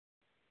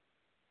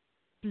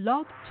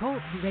Blog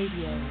Talk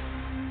Radio.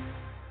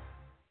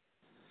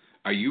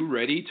 Are you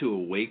ready to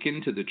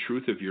awaken to the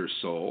truth of your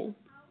soul?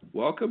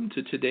 Welcome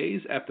to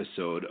today's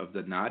episode of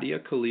the Nadia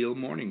Khalil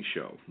Morning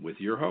Show with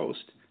your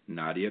host,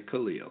 Nadia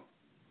Khalil.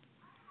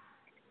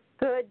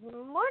 Good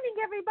morning,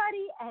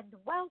 everybody, and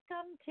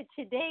welcome to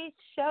today's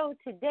show.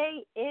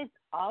 Today is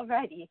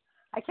already,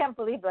 I can't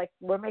believe,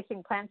 we're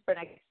making plans for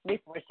next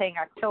week. We're saying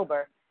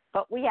October,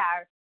 but we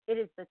are. It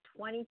is the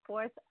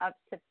 24th of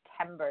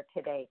September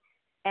today.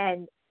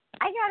 And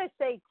I got to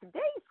say,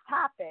 today's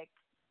topic,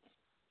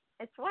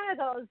 it's one of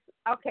those,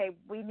 okay,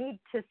 we need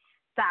to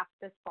stop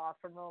this ball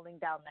from rolling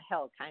down the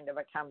hill kind of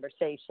a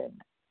conversation.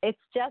 It's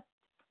just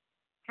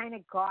kind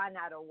of gone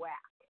out of whack.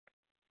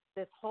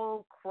 This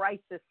whole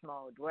crisis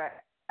mode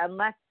where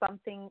unless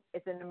something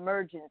is an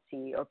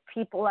emergency or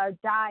people are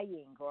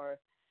dying or,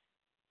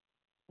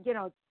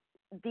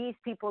 these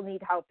people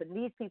need help and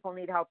these people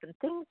need help and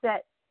things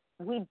that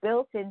we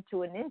built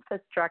into an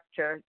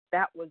infrastructure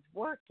that was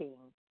working.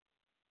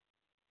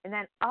 And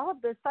then all of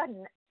a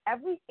sudden,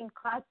 everything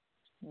costs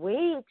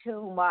way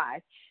too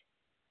much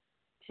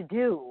to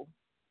do.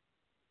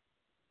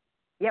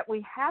 Yet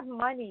we have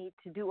money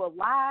to do a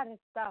lot of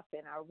stuff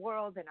in our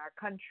world, in our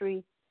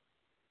country,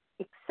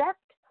 except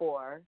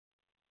for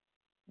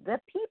the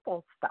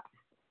people stuff,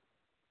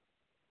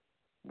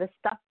 the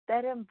stuff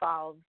that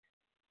involves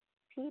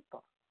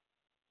people.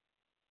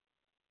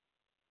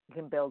 You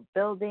can build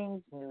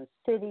buildings, new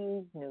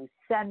cities, new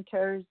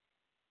centers.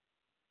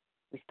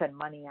 We spend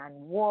money on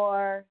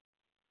war.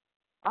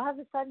 All of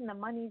a sudden, the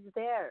money's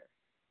there.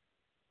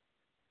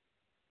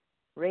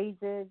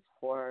 Raises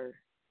for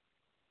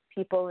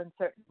people in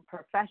certain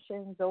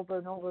professions over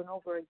and over and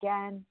over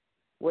again,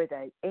 where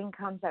the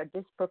incomes are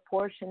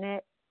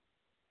disproportionate.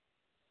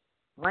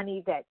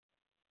 Money that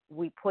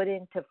we put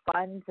into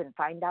funds and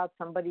find out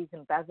somebody's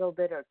embezzled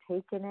it or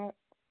taken it.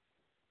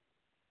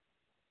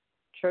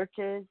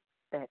 Churches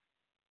that,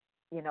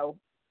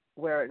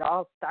 where it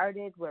all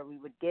started, where we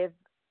would give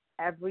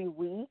every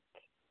week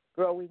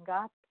growing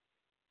up.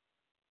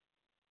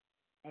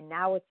 And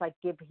now it's like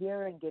give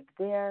here and give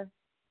there.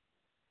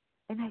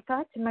 And I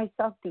thought to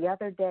myself the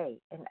other day,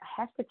 and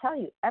I have to tell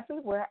you,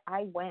 everywhere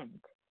I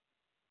went,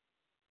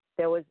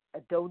 there was a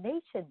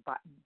donation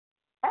button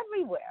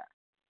everywhere.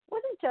 It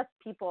wasn't just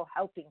people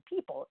helping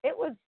people. It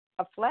was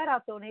a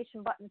flat-out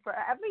donation button for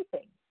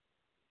everything.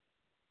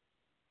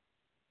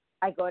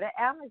 I go to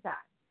Amazon.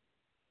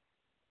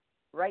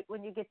 Right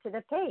when you get to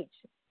the page,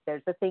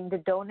 there's a thing to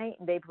donate,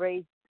 and they've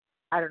raised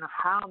I don't know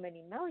how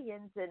many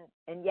millions,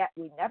 and yet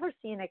we never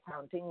see an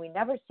accounting. We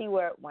never see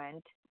where it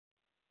went.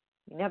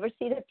 We never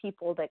see the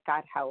people that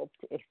got helped,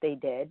 if they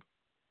did.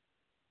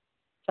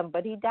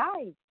 Somebody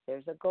died.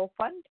 There's a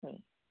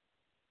GoFundMe.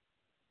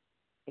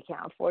 They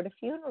can't afford a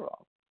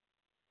funeral.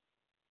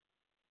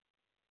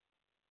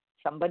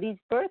 Somebody's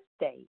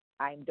birthday.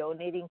 I'm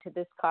donating to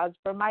this cause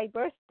for my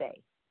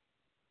birthday.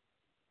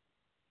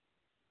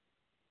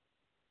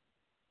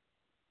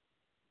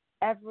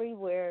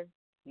 Everywhere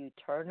you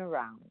turn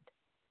around,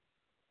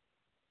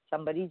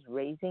 somebody's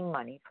raising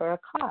money for a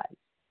cause.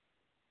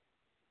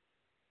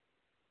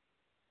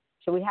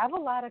 So we have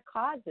a lot of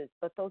causes,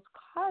 but those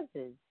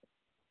causes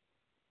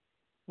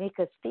make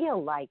us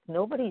feel like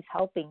nobody's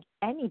helping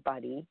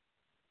anybody,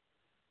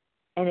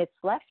 and it's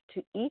left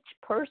to each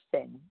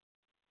person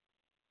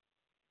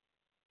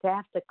to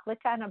have to click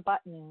on a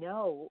button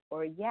no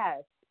or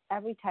yes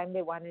every time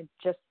they want to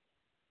just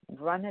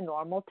run a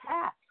normal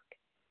task.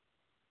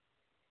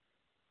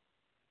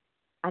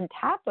 On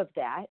top of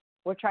that,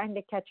 we're trying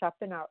to catch up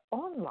in our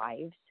own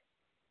lives,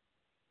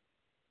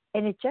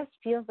 and it just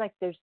feels like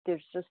there's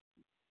just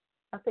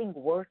nothing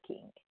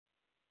working.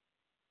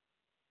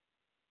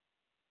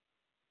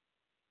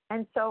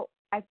 And so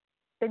I've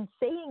been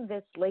saying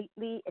this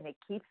lately, and it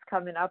keeps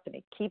coming up, and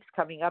it keeps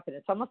coming up, and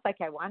it's almost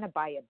like I want to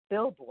buy a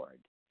billboard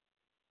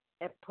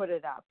and put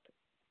it up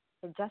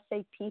and just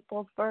say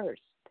people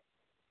first.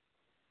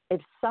 If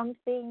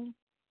something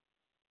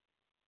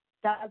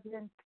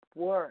doesn't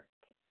work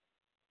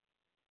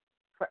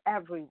for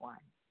everyone,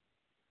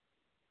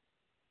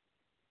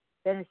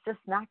 then it's just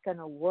not going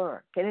to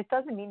work. And it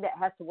doesn't mean that it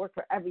has to work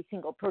for every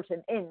single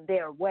person in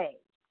their way.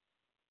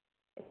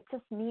 It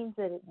just means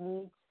that it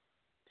needs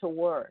to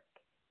work,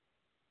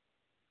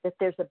 that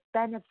there's a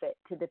benefit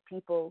to the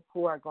people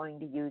who are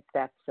going to use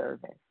that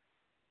service.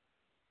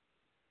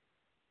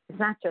 It's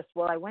not just,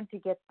 well, I went to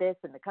get this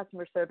and the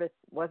customer service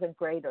wasn't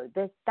great, or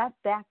this, that's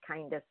that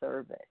kind of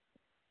service.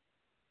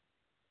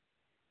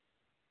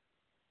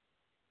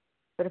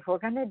 But if we're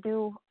going to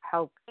do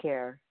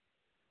healthcare,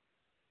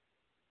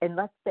 and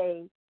let's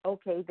say,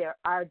 okay, there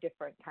are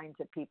different kinds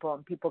of people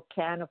and people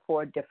can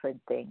afford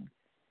different things,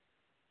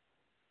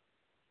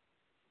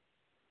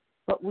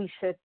 but we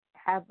should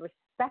have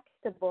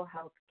respectable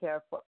healthcare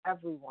for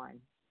everyone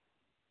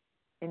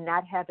and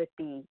not have it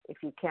be if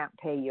you can't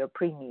pay your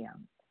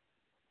premium.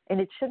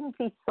 And it shouldn't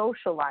be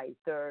socialized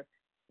or,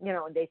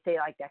 they say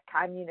like that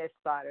communist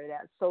thought or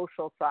that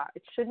social thought.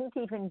 It shouldn't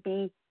even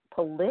be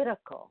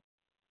political.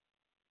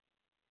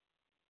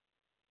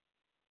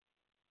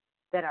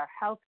 that our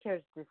health care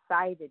is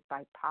decided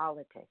by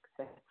politics.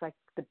 It's like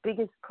the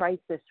biggest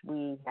crisis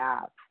we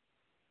have.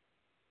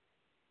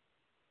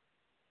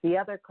 The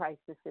other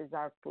crisis is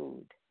our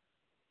food.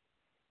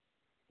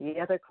 The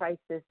other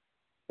crisis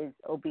is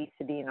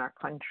obesity in our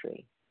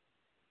country.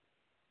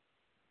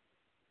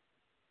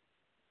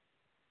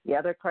 The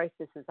other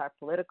crisis is our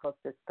political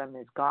system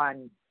has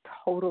gone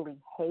totally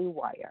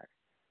haywire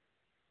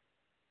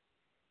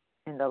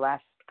in the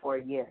last 4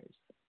 years.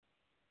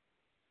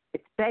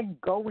 It's been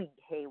going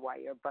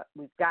haywire, but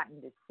we've gotten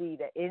to see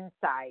the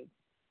inside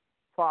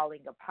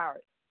falling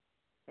apart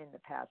in the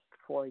past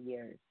 4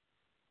 years.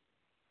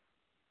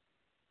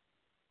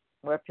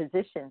 Where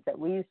positions that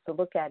we used to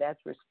look at as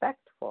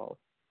respectful,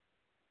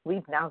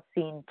 we've now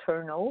seen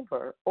turn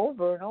over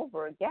and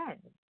over again.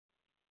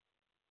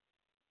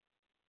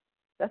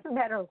 Doesn't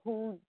matter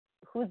who's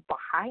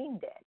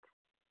behind it.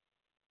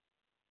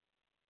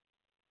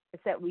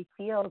 It's that we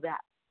feel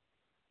that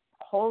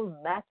whole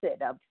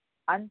method of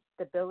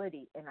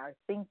instability in our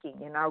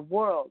thinking, in our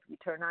world. We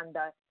turn on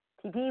the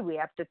TV, we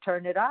have to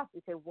turn it off.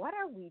 We say, what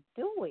are we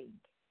doing?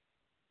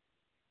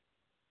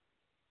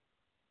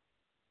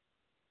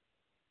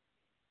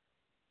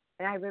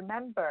 And I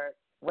remember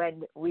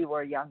when we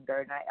were younger,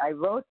 and I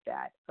wrote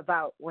that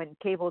about when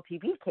cable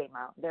TV came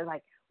out. They're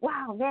like,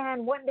 wow,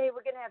 man, one day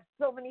we're going to have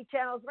so many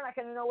channels, we're not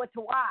going to know what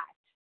to watch.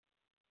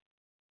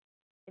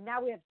 And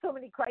now we have so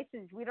many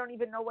crises, we don't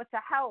even know what to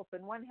help.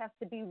 And one has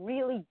to be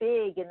really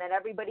big, and then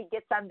everybody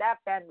gets on that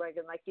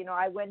bandwagon, like,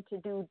 I went to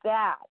do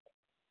that.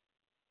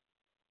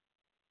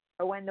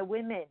 Or when the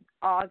women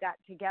all got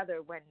together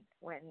when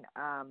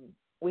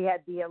we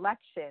had the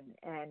election,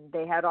 and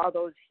they had all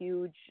those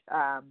huge,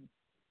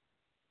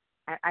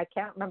 I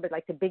can't remember,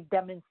 like the big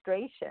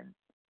demonstrations.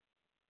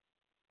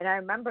 And I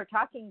remember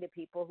talking to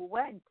people who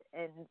went,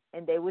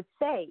 and they would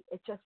say,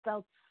 it just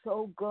felt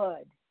so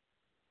good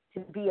to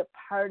be a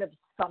part of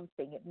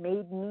something. It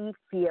made me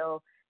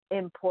feel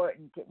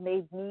important. It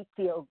made me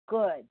feel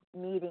good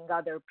meeting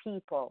other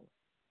people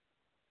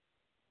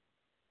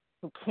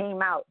who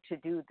came out to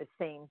do the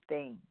same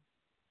thing.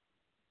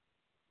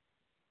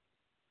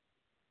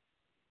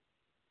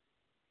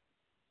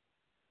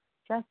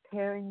 Just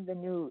hearing the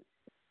news,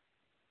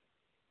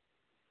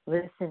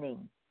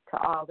 listening to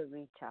all the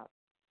reach out,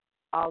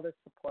 all the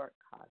support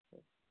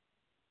causes.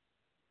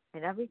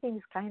 And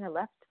everything's kind of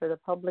left for the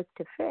public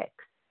to fix.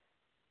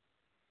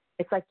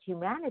 It's like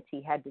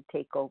humanity had to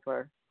take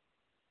over.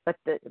 But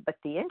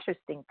the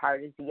interesting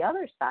part is the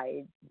other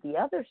side, the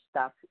other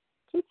stuff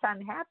keeps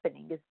on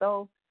happening as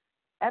though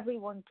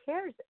everyone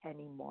cares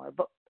anymore.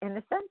 But in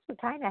a sense, we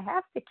kind of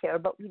have to care,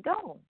 but we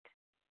don't.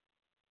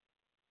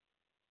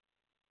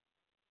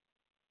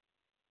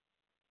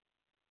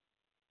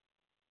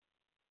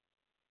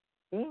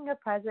 Being a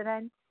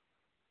president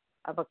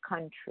of a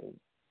country,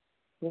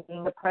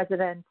 being a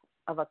president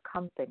of a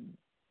company,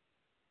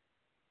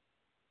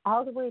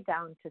 all the way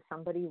down to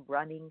somebody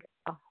running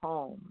a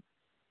home,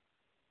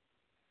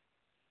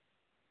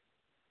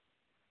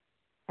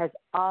 has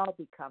all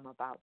become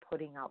about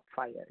putting out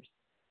fires.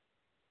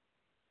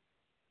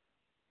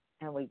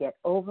 And we get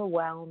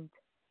overwhelmed.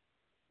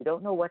 We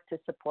don't know what to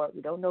support.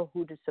 We don't know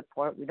who to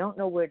support. We don't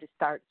know where to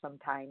start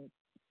sometimes.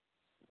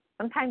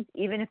 Sometimes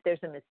even if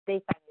there's a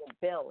mistake on your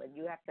bill and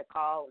you have to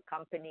call a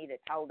company to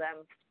tell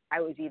them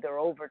I was either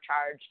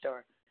overcharged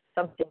or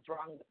something's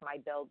wrong with my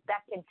bill,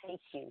 that can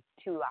take you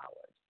 2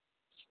 hours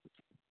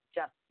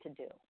just to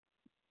do.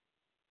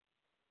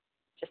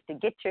 Just to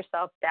get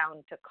yourself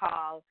down to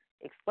call,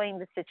 explain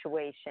the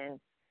situation,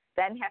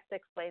 then have to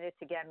explain it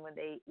again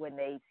when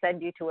they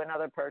send you to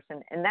another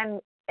person, and then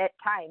at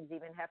times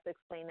even have to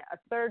explain it a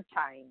third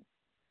time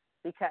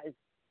because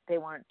they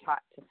weren't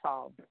taught to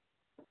solve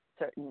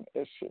certain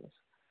issues.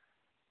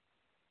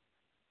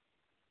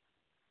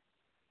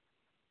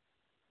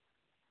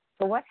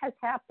 So what has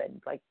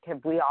happened? Like,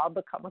 have we all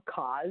become a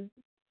cause?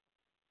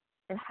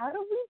 And how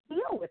do we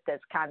deal with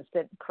this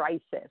constant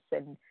crisis?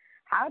 And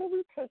how do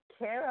we take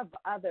care of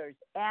others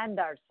and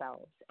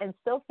ourselves and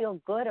still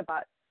feel good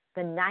about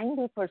the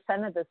 90%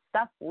 of the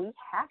stuff we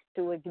have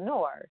to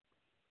ignore?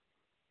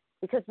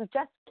 Because we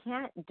just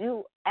can't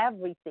do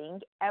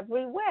everything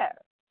everywhere.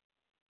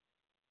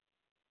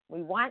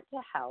 We want to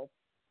help.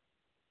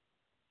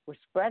 We're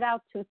spread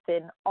out too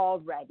thin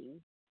already.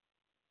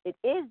 It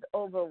is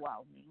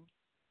overwhelming.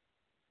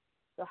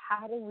 So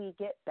how do we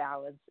get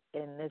balance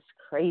in this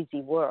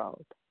crazy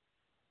world?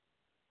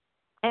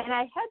 And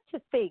I had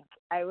to think,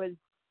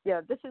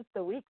 this is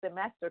the week the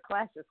master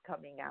class is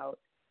coming out,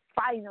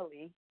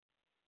 finally.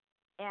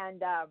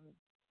 And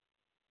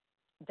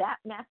that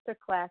master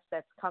class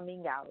that's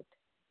coming out,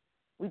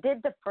 we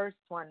did the first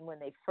one when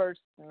they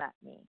first met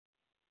me.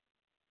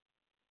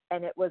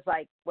 And it was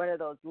like one of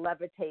those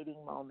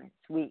levitating moments.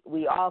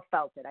 We all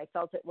felt it. I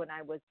felt it when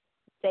I was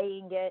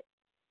saying it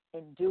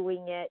and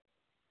doing it.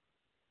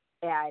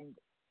 And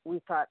we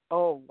thought,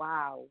 oh,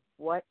 wow,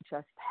 what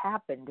just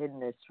happened in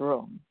this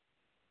room?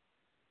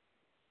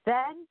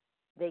 Then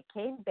they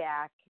came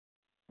back,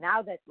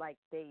 now that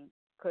they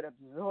could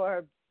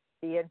absorb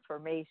the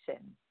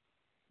information.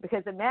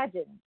 Because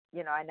imagine,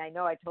 and I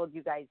know I told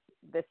you guys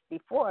this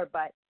before,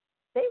 but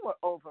they were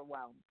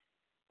overwhelmed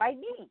by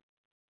me.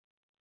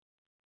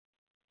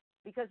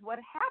 Because what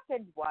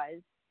happened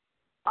was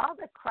all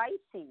the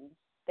crises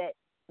that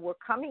were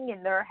coming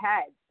in their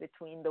heads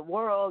between the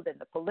world and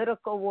the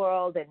political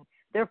world, and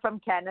they're from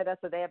Canada,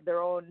 so they have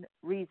their own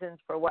reasons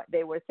for what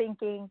they were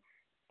thinking,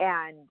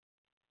 and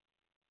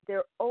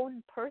their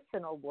own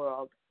personal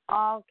world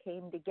all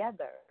came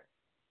together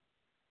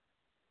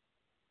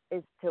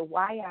as to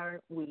why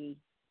aren't we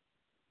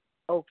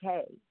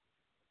okay?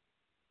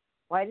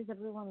 Why does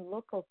everyone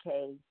look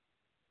okay?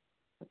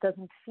 It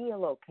doesn't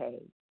feel okay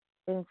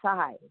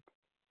inside.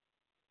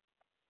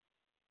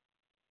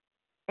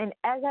 And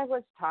as I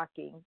was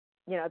talking,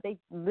 they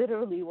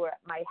literally were at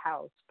my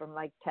house from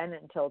like 10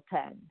 until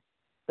 10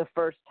 the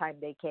first time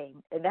they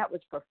came. And that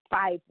was for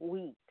 5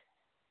 weeks.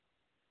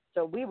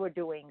 So we were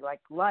doing like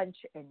lunch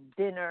and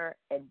dinner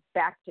and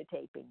back to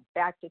taping.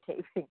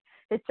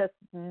 It just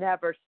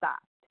never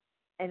stopped.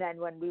 And then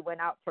when we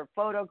went out for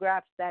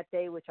photographs that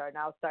day, which are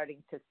now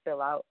starting to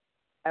spill out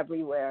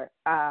everywhere,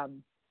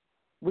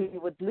 we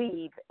would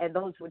leave and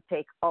those would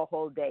take a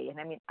whole day. And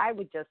I mean, I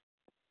would just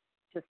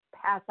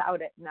pass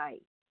out at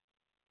night.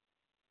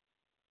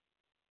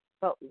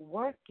 But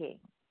working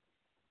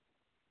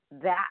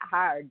that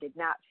hard did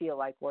not feel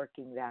like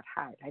working that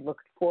hard. I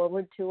looked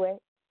forward to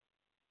it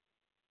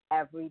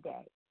every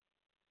day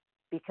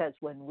because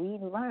when we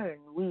learn,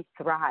 we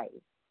thrive.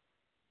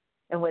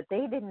 And what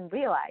they didn't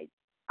realize,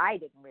 I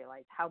didn't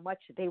realize how much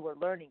they were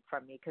learning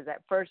from me, because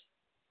at first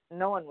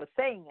no one was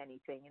saying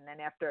anything. And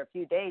then after a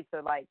few days,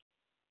 they're like,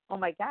 oh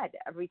my God,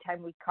 every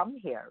time we come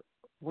here,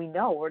 we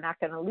know we're not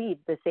going to leave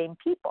the same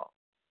people.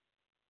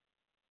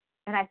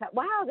 And I thought,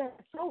 wow,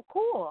 that's so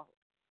cool.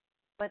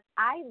 But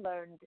I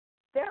learned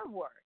their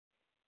work.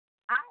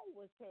 I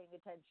was paying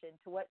attention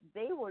to what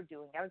they were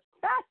doing. I was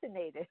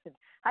fascinated.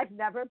 I've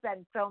never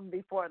been filmed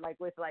before, like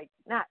with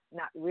not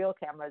real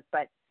cameras,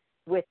 but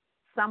with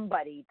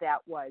somebody that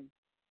was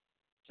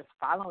just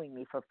following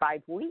me for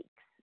 5 weeks.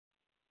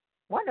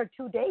 1 or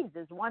 2 days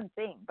is one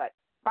thing, but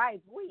 5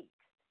 weeks.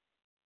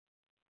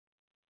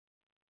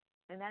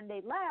 And then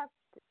they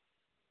left,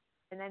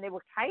 and then they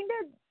were kind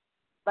of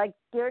like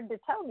scared to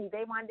tell me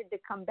they wanted to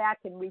come back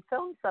and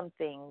refilm some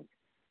things,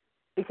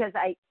 because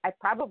I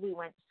probably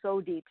went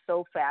so deep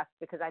so fast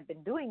because I've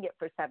been doing it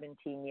for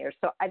 17 years.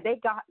 So they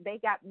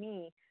got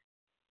me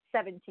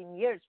 17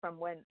 years from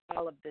when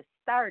all of this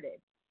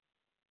started.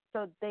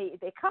 So they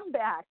come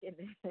back and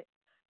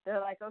they're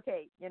like,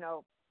 okay,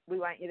 we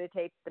want you to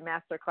take the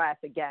master class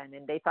again.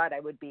 And they thought I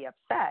would be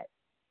upset.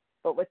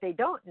 But what they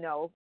don't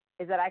know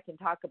is that I can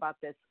talk about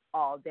this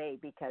all day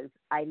because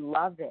I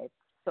love it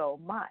so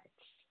much.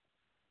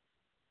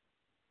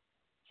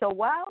 So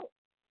while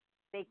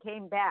they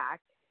came back,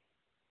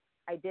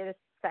 I did a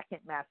second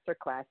master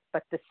class,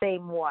 but the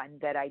same one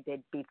that I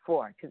did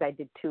before, because I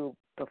did 2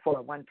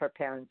 before, one for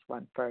parents,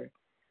 one for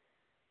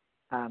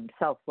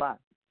self-love.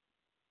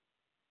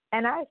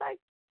 And I was like,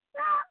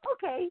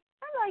 okay,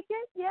 I like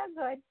it. Yeah,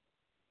 good.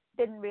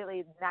 Didn't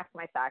really knock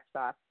my socks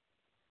off.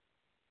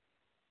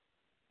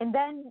 And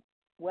then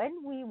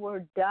when we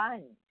were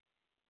done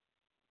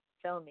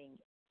filming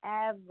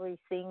every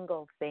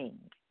single thing,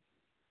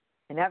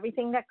 and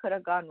everything that could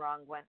have gone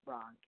wrong went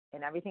wrong,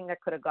 and everything that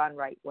could have gone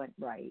right went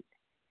right.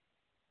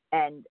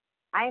 And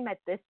I'm at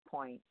this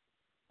point,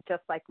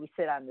 just like we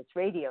sit on this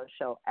radio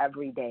show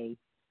every day,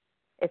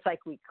 it's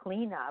like we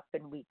clean up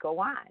and we go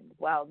on.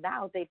 Well,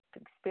 now they've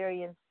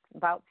experienced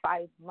about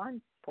 4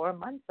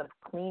 months of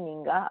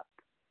cleaning up.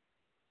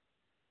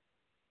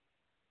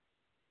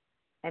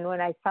 And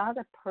when I saw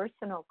the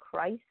personal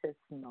crisis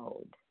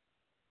mode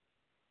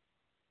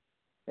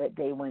that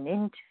they went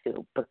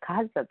into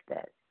because of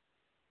this,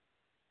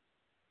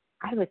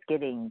 I was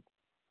getting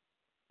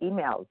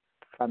emails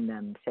from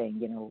them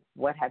saying,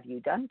 what have you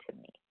done to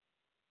me?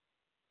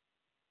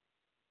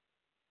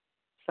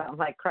 So I'm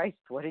like, Christ,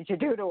 what did you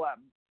do to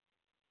them?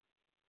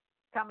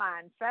 Come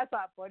on, fess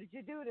up. What did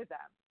you do to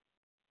them?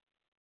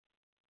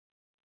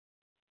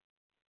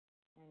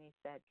 And he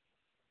said,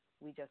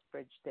 we just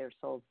bridged their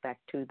souls back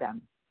to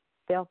them.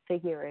 They'll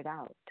figure it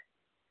out.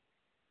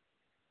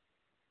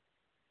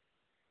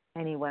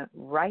 And he went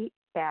right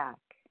back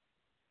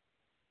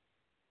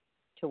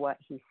to what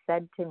he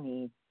said to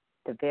me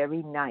the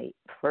very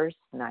first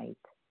night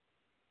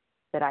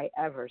that I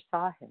ever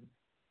saw him.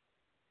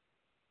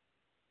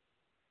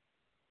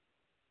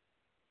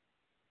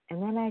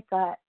 And then I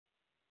thought,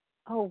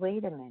 oh,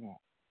 wait a minute.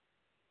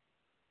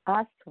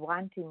 Us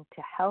wanting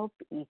to help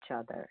each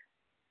other.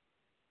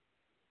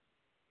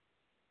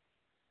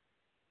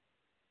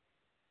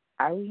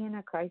 Are we in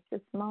a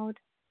crisis mode?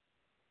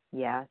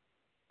 Yes.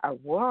 Our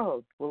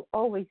world will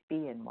always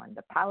be in one.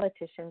 The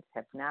politicians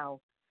have now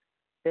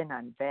been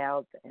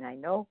unveiled, and I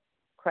know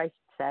Christ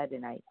said,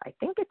 and I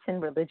think it's in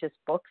religious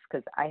books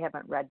because I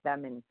haven't read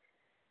them, and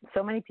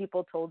so many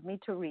people told me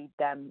to read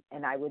them,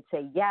 and I would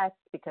say yes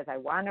because I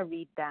want to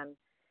read them,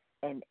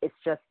 and it's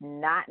just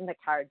not in the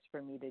cards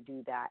for me to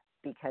do that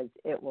because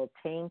it will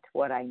taint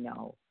what I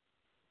know.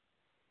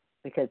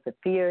 because the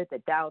fear, the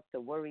doubt, the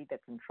worry, the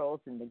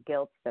controls, and the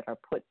guilt that are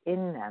put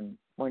in them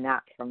were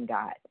not from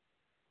God.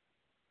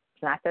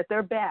 It's not that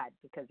they're bad,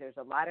 because there's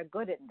a lot of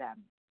good in them.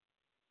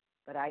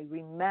 But I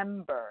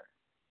remember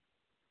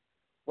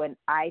when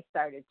I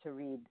started to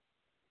read,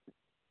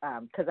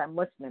 because I'm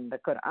Muslim, the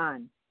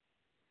Quran,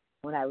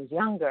 when I was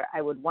younger,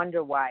 I would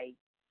wonder why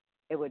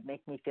it would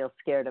make me feel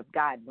scared of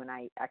God when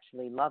I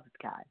actually loved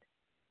God.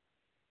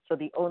 So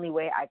the only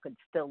way I could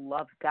still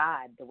love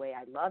God the way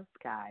I loved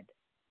God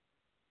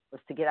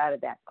was to get out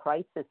of that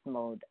crisis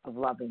mode of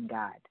loving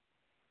God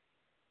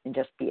and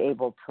just be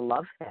able to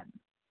love him.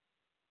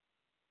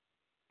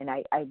 And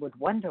I would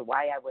wonder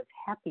why I was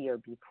happier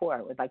before.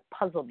 It would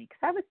puzzle me because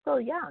I was still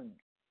young.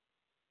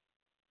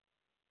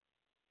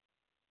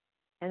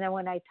 And then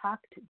when I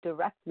talked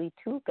directly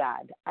to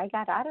God, I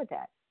got out of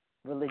that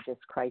religious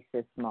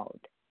crisis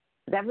mode.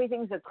 Because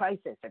everything's a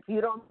crisis. If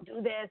you don't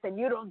do this and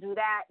you don't do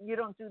that and you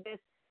don't do this,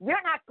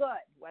 you're not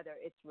good. Whether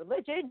it's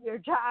religion, your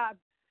job,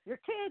 your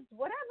kids,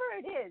 whatever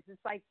it is,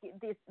 it's like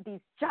these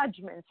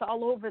judgments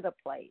all over the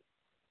place.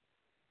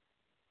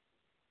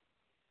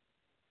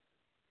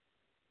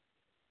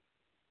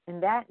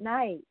 And that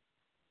night,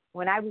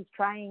 when I was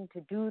trying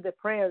to do the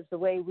prayers the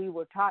way we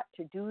were taught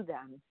to do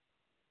them,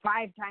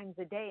 5 times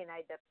a day, and I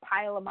had to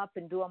pile them up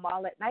and do them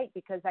all at night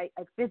because I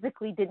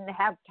physically didn't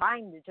have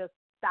time to just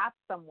stop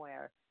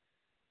somewhere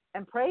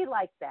and pray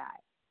like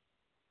that.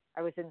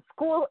 I was in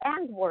school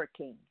and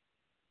working.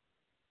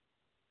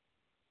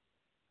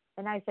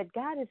 And I said,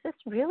 God, is this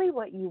really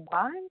what you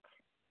want?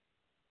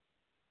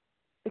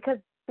 Because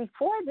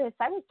before this,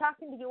 I was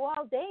talking to you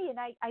all day, and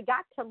I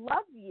got to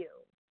love you.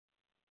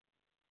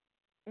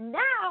 And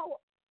now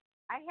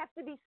I have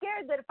to be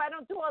scared that if I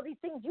don't do all these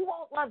things, you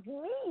won't love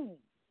me.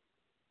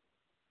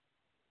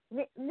 And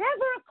it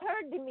never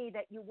occurred to me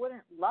that you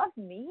wouldn't love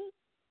me.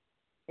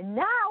 And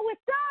now it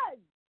does.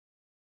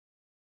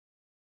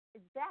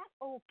 Is that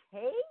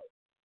okay?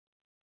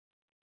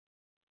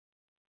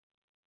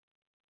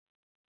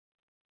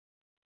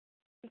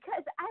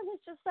 Because I was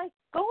just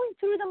going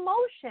through the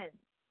motions.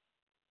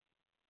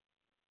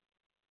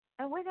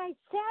 And when I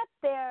sat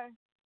there,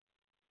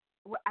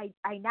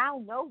 I now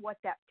know what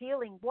that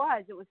feeling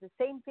was. It was the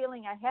same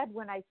feeling I had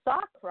when I saw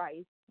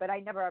Christ, but I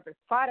never ever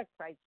thought of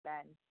Christ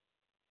then.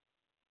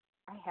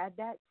 I had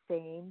that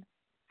same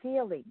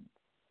feeling.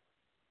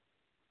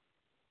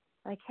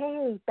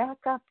 Hey, back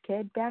up,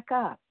 kid, back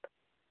up.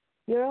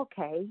 You're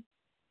okay.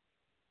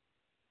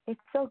 It's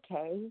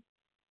okay.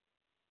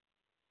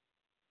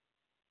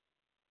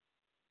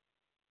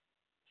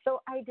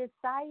 So I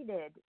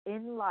decided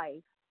in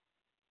life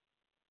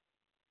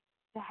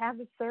to have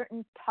a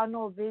certain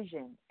tunnel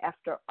vision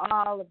after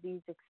all of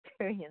these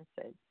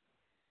experiences,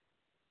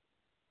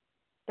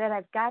 that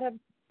I've got to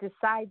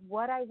decide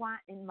what I want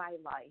in my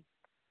life.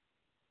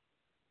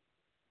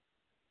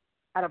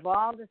 Out of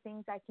all the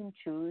things I can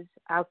choose,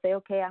 I'll say,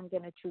 okay, I'm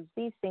going to choose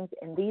these things,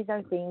 and these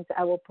are things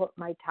I will put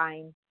my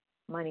time,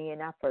 money,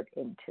 and effort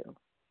into.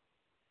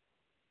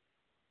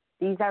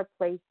 These are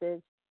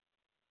places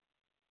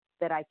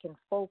that I can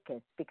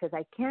focus, because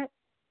I can't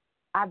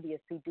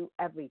obviously do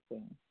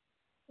everything.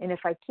 And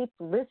if I keep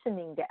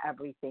listening to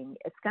everything,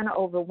 it's going to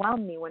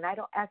overwhelm me when I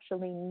don't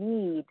actually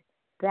need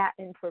that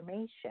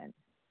information.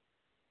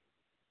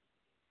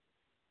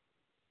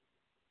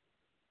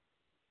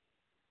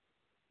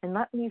 And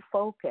let me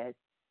focus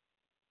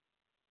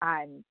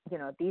on,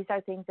 these are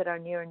things that are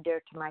near and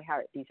dear to my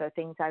heart. These are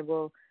things I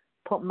will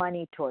put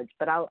money towards,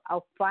 but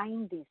I'll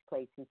find these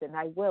places, and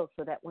I will,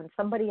 so that when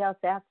somebody else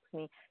asks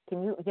me,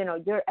 can you,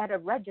 you're at a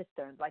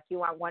register, like you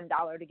want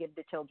 $1 to give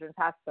to Children's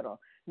Hospital.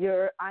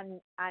 You're on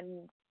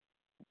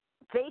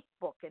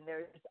Facebook, and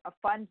there's a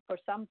fund for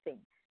something.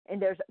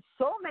 And there's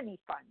so many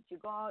funds. You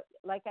go,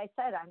 like I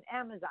said, on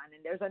Amazon,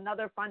 and there's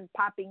another fund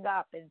popping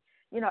up. And,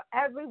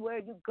 everywhere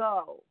you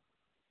go,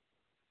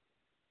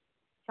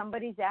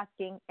 somebody's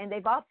asking, and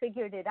they've all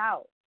figured it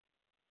out.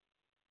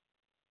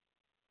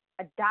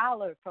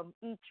 $1 from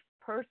each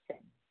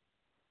person.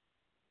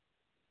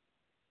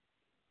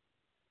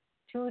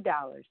 $2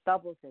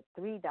 doubles it,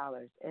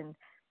 $3. And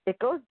it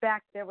goes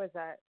back, there was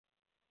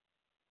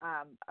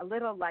a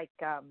little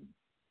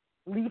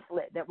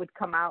leaflet that would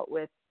come out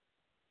with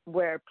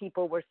where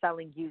people were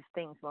selling used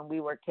things when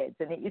we were kids.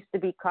 And it used to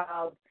be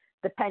called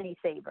the Penny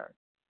Saver.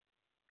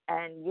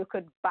 And you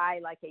could buy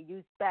a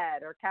used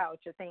bed or couch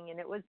or thing. And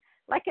it was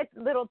like a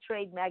little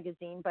trade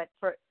magazine, but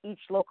for each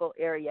local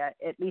area,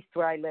 at least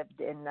where I lived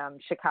in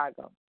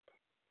Chicago.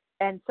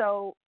 And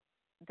so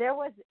there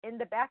was, in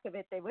the back of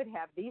it, they would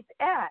have these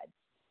ads.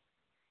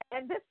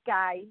 And this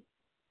guy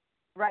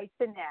writes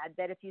an ad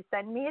that if you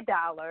send me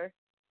 $1,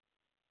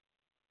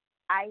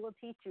 I will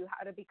teach you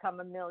how to become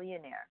a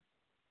millionaire.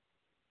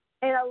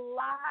 And a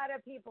lot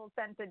of people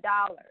sent $1.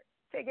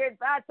 Figured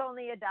that's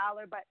only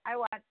 $1, but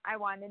I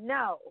want to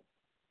know.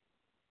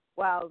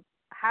 Well,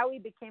 how he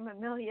became a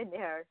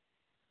millionaire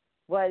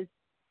was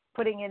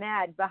putting an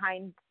ad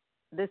behind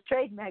this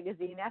trade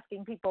magazine,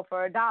 asking people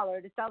for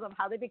 $1 to tell them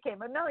how they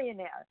became a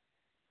millionaire.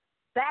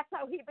 That's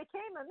how he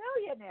became a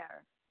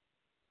millionaire.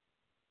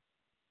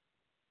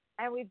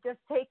 And we've just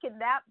taken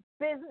that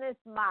business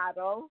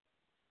model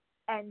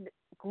and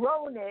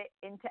grown it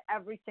into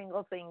every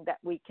single thing that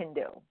we can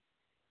do.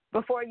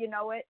 Before you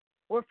know it,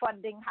 we're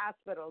funding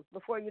hospitals.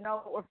 Before you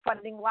know it, we're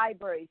funding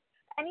libraries.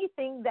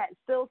 Anything that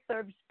still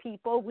serves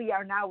people, we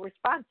are now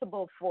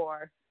responsible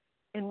for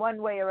in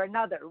one way or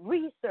another.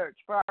 Research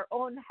for our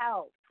own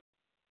health.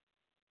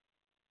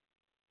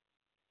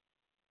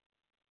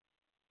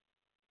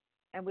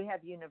 And we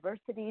have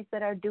universities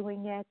that are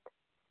doing it.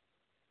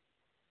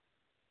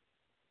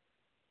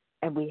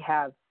 And we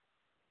have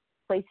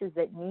places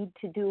that need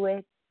to do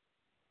it.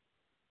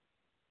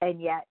 And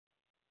yet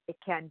it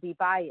can be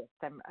biased.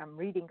 I'm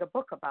reading a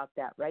book about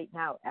that right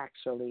now,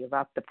 actually,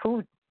 about the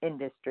food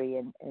industry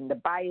and the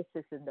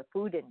biases in the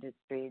food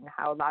industry and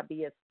how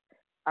lobbyists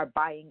are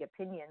buying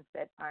opinions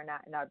that are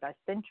not in our best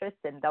interest,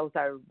 and those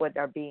are what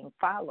are being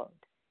followed.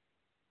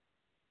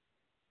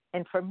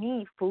 And for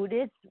me, food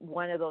is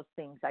one of those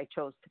things I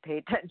chose to pay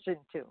attention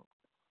to.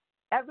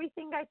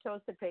 Everything I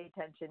chose to pay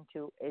attention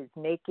to is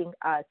making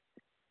us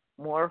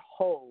more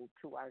whole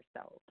to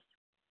ourselves.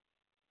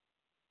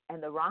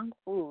 And the wrong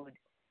food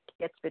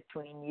gets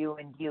between you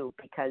and you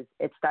because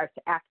it starts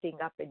acting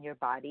up in your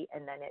body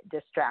and then it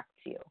distracts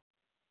you.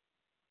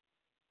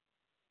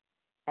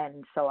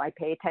 And so I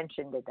pay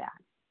attention to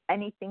that.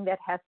 Anything that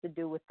has to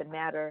do with the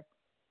matter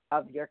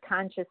of your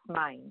conscious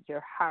mind,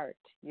 your heart,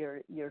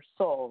 your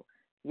soul,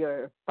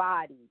 your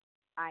body,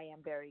 I am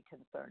very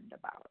concerned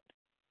about.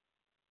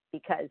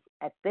 Because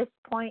at this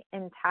point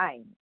in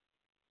time,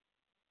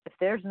 if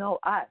there's no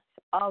us,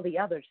 all the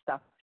other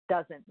stuff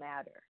doesn't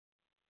matter.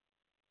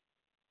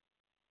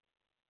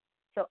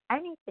 So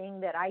anything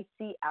that I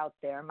see out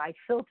there, my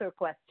filter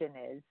question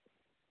is,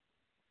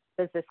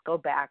 does this go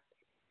back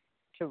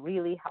to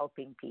really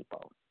helping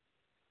people?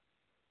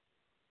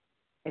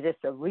 Is this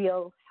a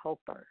real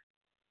helper?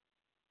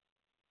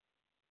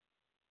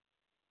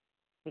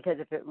 Because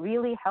if it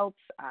really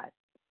helps us,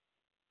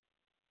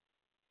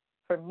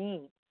 for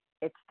me,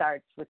 it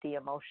starts with the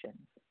emotions.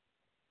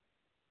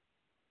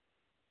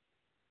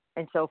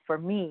 And so for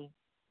me,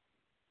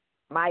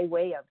 my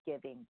way of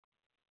giving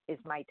is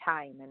my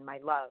time and my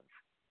love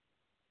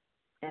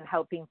and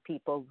helping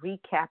people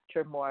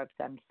recapture more of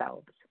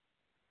themselves.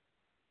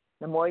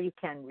 The more you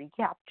can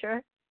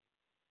recapture,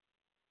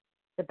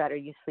 the better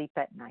you sleep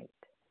at night.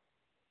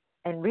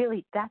 And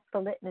really, that's the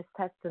litmus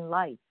test in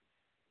life,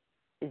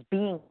 is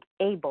being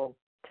able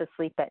to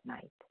sleep at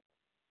night.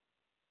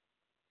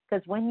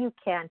 Because when you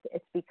can't,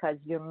 it's because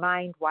your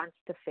mind wants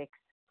to fix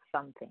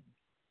something.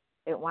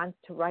 It wants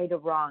to right a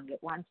wrong. It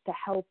wants to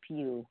help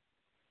you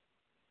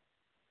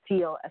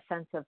feel a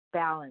sense of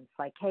balance.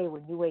 Like, hey,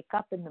 when you wake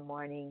up in the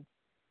morning,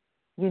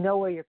 you know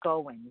where you're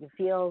going. You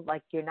feel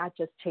like you're not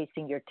just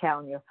chasing your tail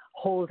and you're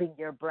holding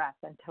your breath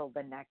until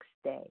the next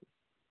day.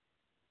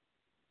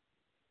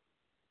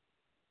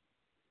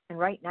 And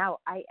right now,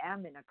 I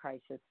am in a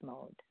crisis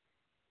mode.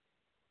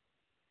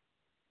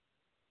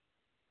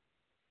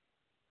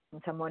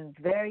 And someone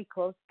very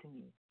close to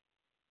me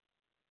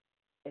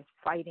is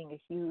fighting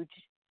a huge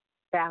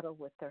battle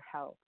with their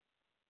health.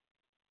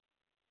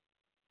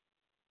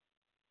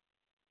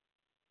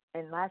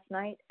 And last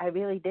night, I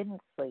really didn't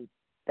sleep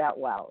that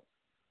well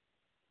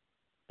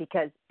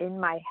because in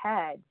my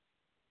head,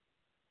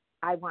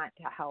 I want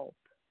to help.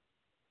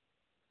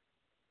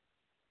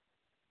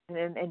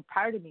 And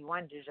part of me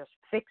wanted to just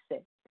fix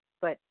it,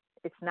 but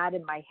it's not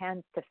in my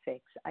hands to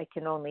fix. I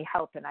can only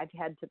help. And I've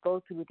had to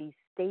go through these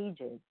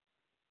stages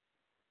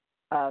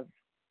of,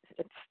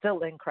 it's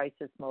still in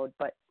crisis mode,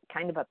 but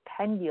kind of a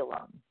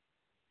pendulum.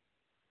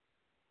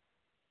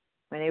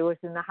 When I was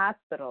in the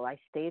hospital, I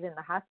stayed in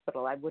the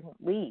hospital. I wouldn't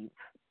leave.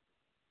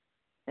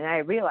 And I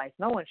realized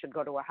no one should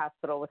go to a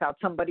hospital without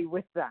somebody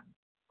with them.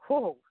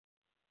 Whew.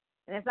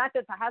 And it's not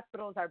that the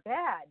hospitals are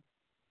bad.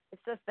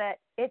 It's just that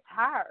it's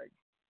hard.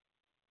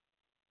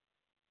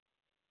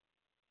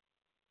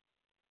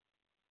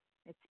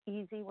 It's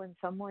easy when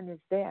someone is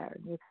there.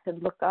 You can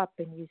look up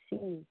and you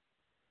see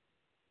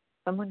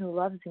someone who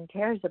loves and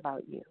cares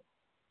about you.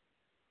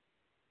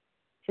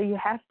 So you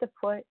have to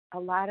put a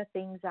lot of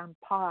things on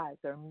pause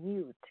or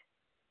mute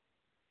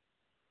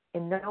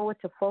and know what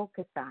to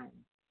focus on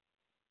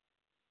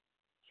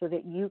so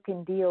that you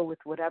can deal with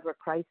whatever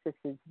crisis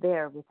is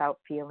there without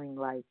feeling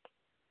like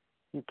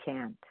you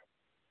can't,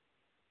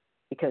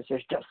 because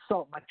there's just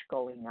so much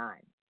going on.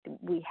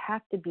 We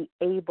have to be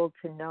able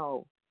to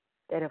know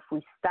that if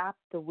we stop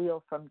the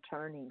wheel from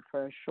turning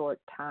for a short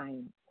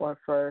time or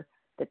for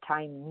the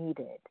time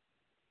needed,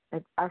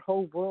 that our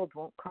whole world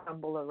won't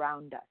crumble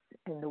around us.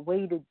 And the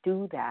way to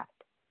do that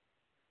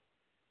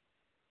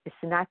is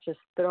to not just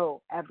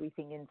throw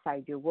everything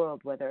inside your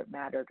world, whether it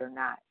mattered or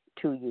not,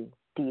 to you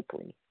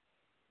deeply.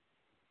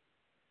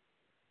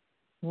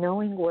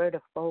 Knowing where to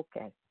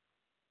focus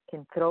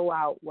can throw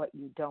out what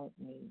you don't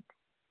need.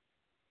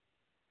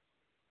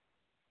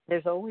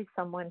 There's always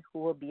someone who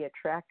will be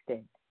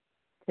attracted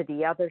to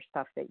the other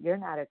stuff that you're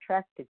not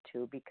attracted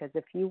to, because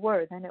if you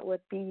were, then it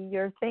would be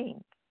your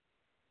thing.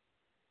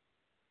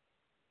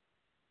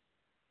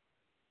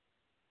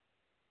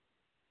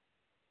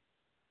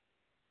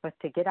 But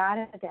to get out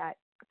of that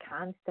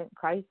constant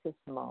crisis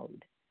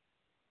mode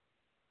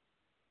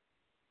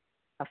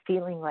of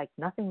feeling like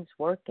nothing's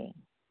working,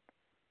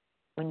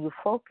 when you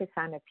focus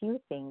on a few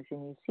things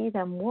and you see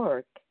them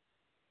work,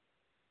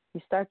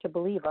 you start to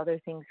believe other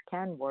things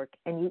can work,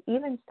 and you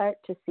even start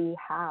to see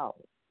how.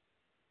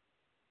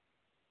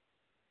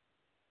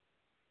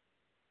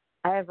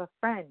 I have a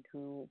friend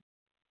who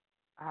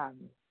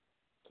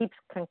keeps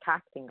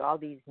concocting all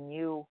these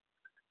new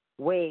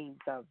ways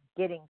of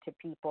getting to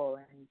people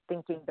and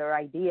thinking their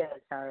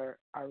ideas are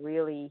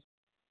really,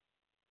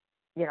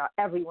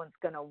 everyone's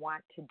going to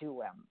want to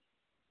do them.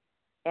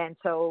 And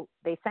so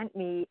they sent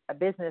me a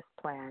business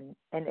plan,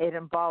 and it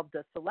involved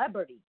a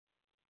celebrity.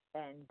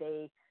 And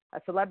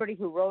a celebrity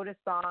who wrote a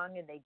song,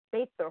 and they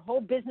based their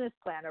whole business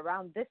plan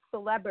around this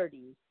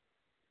celebrity,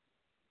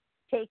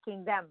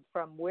 taking them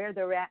from where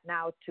they're at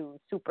now to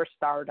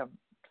superstardom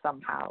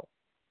somehow.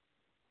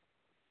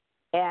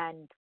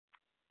 And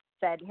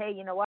said, hey,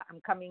 you know what,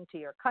 I'm coming to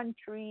your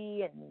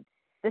country, and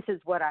this is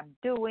what I'm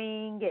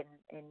doing,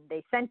 and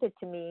they sent it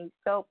to me.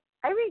 So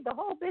I read the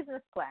whole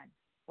business plan,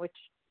 which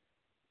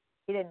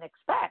he didn't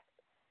expect.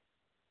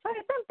 So I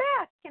sent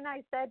back, and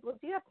I said, well,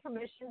 do you have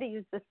permission to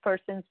use this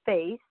person's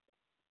face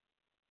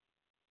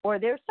or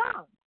their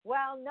song?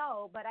 Well,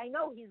 no, but I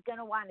know he's going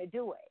to want to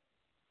do it.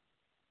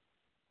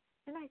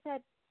 And I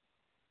said,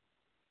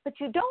 but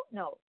you don't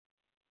know.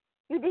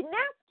 You didn't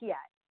ask yet.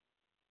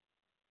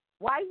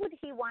 Why would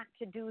he want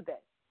to do this?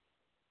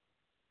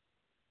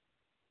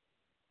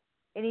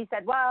 And he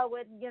said, well,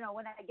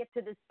 when I get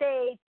to the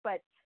States,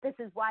 but this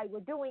is why we're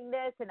doing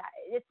this. And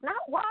it's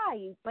not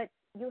why, but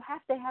you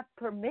have to have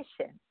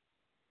permission.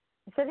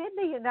 I said, in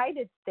the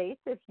United States,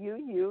 if you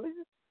use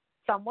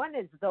someone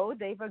as though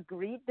they've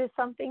agreed to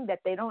something that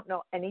they don't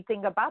know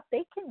anything about,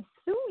 they can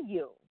sue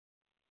you.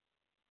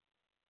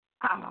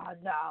 Oh,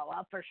 no,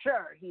 well, for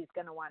sure he's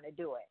going to want to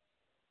do it.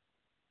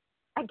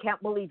 I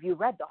can't believe you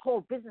read the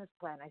whole business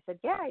plan. I said,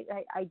 yeah,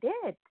 I did.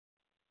 If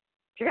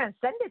you're going to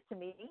send it to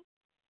me.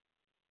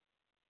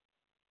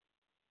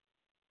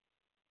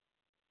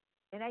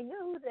 And I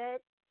knew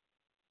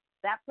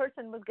that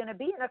person was going to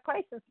be in a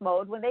crisis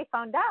mode when they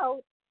found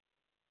out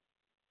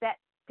that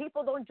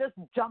people don't just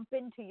jump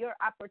into your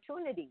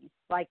opportunities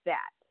like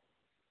that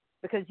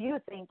because you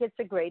think it's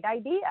a great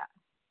idea.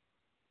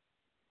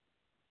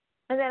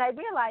 And then I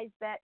realized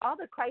that all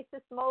the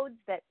crisis modes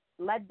that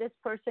led this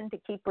person to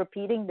keep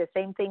repeating the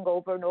same thing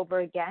over and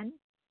over again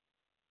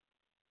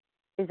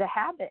is a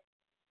habit.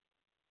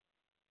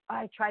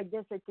 I tried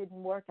this, it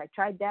didn't work. I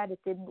tried that, it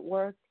didn't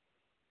work.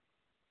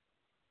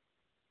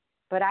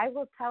 But I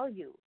will tell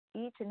you,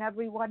 each and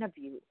every one of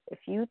you, if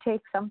you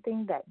take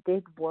something that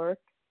did work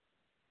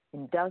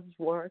and does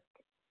work,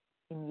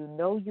 and you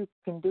know you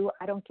can do,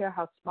 I don't care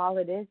how small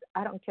it is,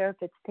 I don't care if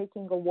it's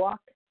taking a walk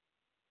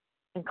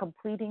and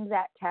completing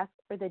that task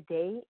for the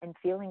day and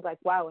feeling like,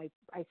 wow,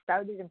 I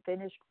started and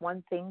finished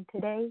one thing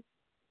today,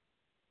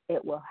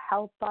 it will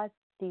help us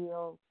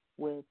deal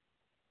with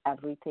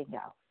everything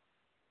else.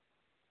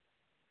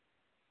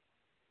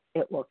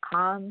 It will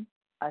calm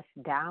us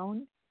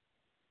down.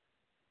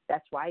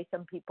 That's why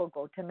some people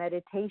go to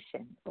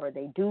meditation, or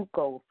they do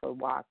go for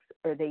walks,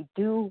 or they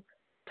do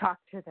talk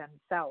to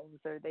themselves,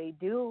 or they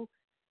do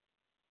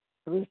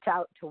reach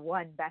out to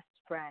one best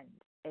friend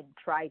and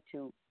try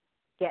to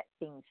get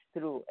things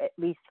through, at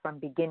least from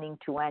beginning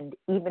to end,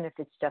 even if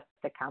it's just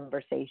a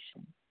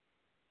conversation.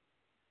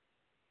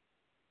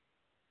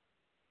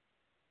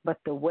 But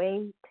the way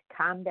to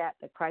combat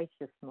the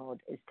crisis mode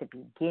is to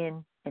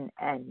begin and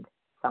end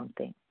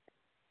something,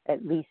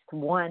 at least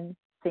one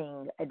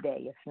thing a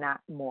day, if not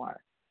more.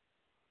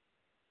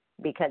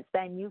 Because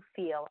then you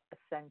feel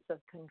a sense of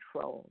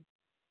control,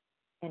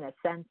 and a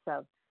sense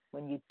of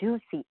when you do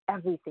see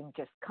everything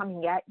just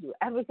coming at you,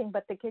 everything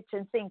but the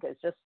kitchen sink is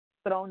just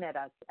thrown at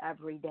us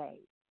every day.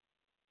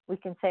 We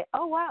can say,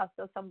 oh, wow,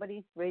 so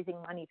somebody's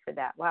raising money for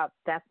that. Wow,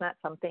 that's not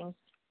something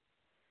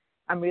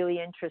I'm really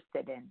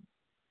interested in.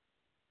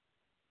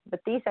 But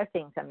these are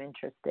things I'm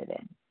interested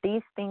in.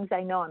 These things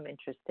I know I'm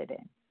interested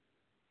in.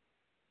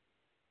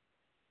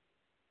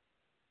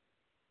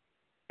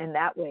 And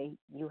that way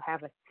you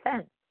have a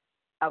sense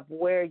of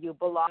where you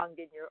belong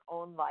in your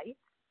own life,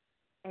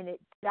 and it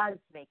does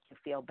make you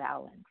feel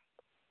balanced.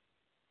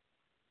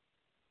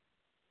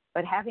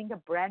 But having a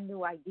brand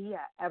new idea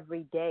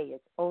every day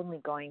is only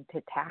going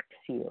to tax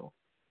you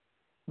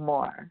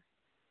more.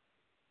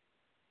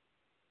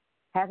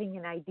 Having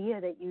an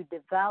idea that you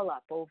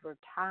develop over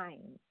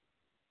time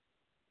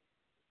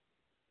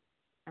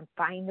and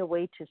find a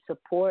way to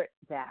support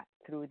that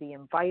through the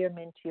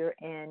environment you're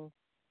in,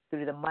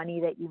 through the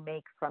money that you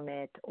make from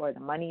it or the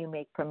money you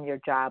make from your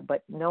job,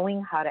 but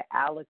knowing how to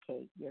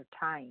allocate your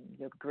time,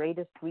 your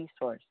greatest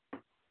resource,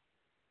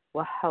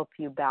 will help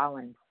you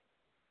balance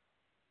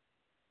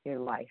your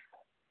life.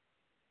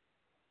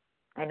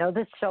 I know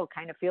this show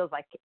kind of feels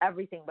like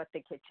everything but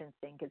the kitchen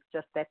sink. It's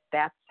just that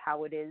that's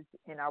how it is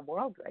in our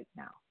world right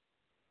now.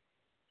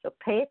 So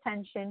pay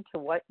attention to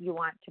what you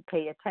want to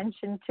pay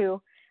attention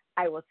to.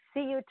 I will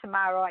see you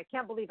tomorrow. I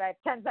can't believe I have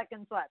 10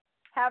 seconds left.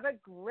 Have a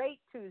great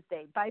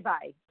Tuesday.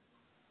 Bye-bye.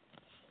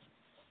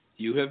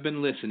 You have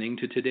been listening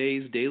to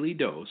today's daily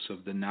dose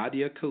of the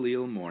Nadia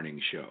Khalil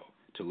Morning Show.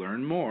 To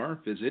learn more,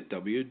 visit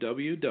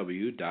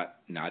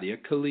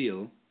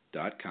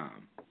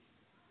www.nadiakhalil.com.